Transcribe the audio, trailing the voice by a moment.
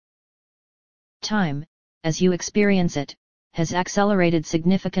Time, as you experience it, has accelerated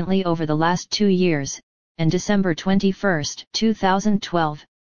significantly over the last 2 years, and December 21, 2012,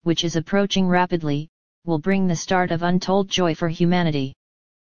 which is approaching rapidly, will bring the start of untold joy for humanity.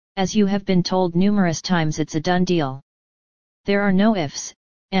 As you have been told numerous times, it's a done deal. There are no ifs,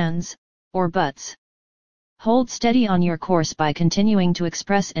 ands, or buts. Hold steady on your course by continuing to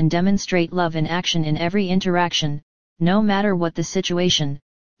express and demonstrate love in action in every interaction, no matter what the situation,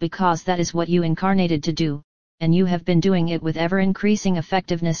 because that is what you incarnated to do, and you have been doing it with ever-increasing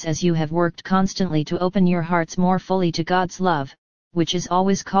effectiveness as you have worked constantly to open your hearts more fully to God's love, which is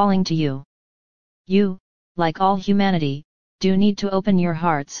always calling to you. You, like all humanity, do need to open your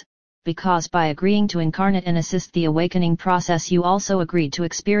hearts, because by agreeing to incarnate and assist the awakening process you also agreed to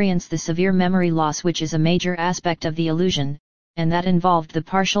experience the severe memory loss, which is a major aspect of the illusion, and that involved the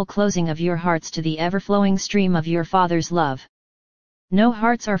partial closing of your hearts to the ever-flowing stream of your Father's love. No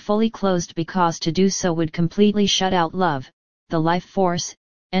hearts are fully closed because to do so would completely shut out love, the life force,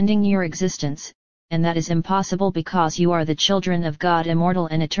 ending your existence, and that is impossible because you are the children of God, immortal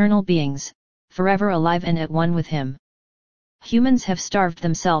and eternal beings, forever alive and at one with Him. Humans have starved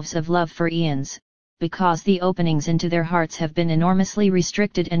themselves of love for eons, because the openings into their hearts have been enormously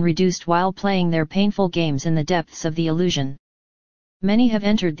restricted and reduced while playing their painful games in the depths of the illusion. Many have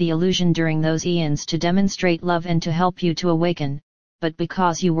entered the illusion during those eons to demonstrate love and to help you to awaken, but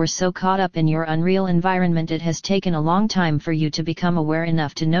because you were so caught up in your unreal environment, it has taken a long time for you to become aware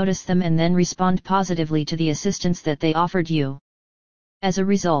enough to notice them and then respond positively to the assistance that they offered you. As a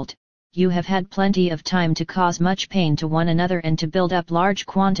result, you have had plenty of time to cause much pain to one another and to build up large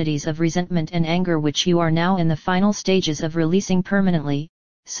quantities of resentment and anger, which you are now in the final stages of releasing permanently,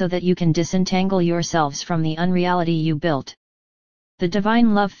 so that you can disentangle yourselves from the unreality you built. The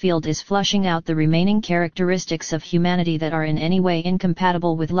divine love field is flushing out the remaining characteristics of humanity that are in any way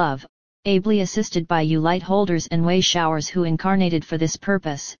incompatible with love, ably assisted by you light holders and way showers who incarnated for this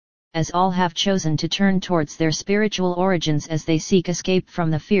purpose, as all have chosen to turn towards their spiritual origins as they seek escape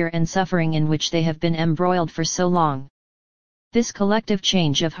from the fear and suffering in which they have been embroiled for so long. This collective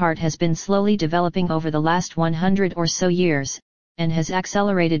change of heart has been slowly developing over the last 100 or so years, and has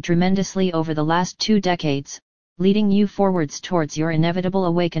accelerated tremendously over the last 2 decades, leading you forwards towards your inevitable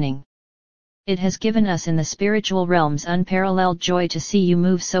awakening. It has given us in the spiritual realms unparalleled joy to see you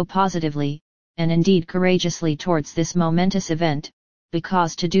move so positively, and indeed courageously towards this momentous event,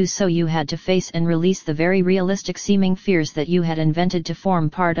 because to do so you had to face and release the very realistic seeming fears that you had invented to form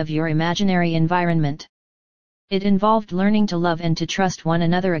part of your imaginary environment. It involved learning to love and to trust one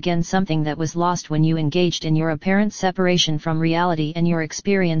another again, something that was lost when you engaged in your apparent separation from reality, and your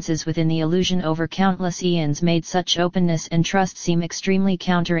experiences within the illusion over countless eons made such openness and trust seem extremely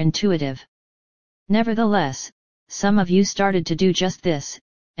counterintuitive. Nevertheless, some of you started to do just this,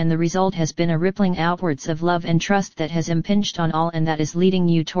 and the result has been a rippling outwards of love and trust that has impinged on all, and that is leading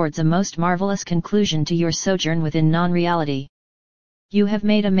you towards a most marvelous conclusion to your sojourn within non-reality. You have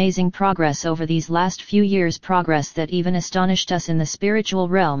made amazing progress over these last few years, progress that even astonished us in the spiritual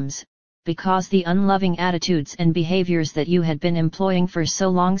realms, because the unloving attitudes and behaviors that you had been employing for so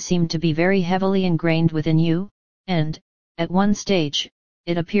long seemed to be very heavily ingrained within you, and, at one stage,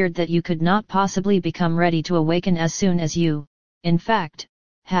 it appeared that you could not possibly become ready to awaken as soon as you, in fact,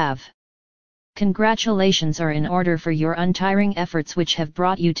 have. Congratulations are in order for your untiring efforts, which have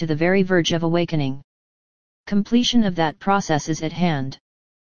brought you to the very verge of awakening. Completion of that process is at hand.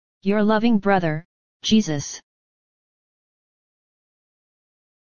 Your loving brother, Jesus.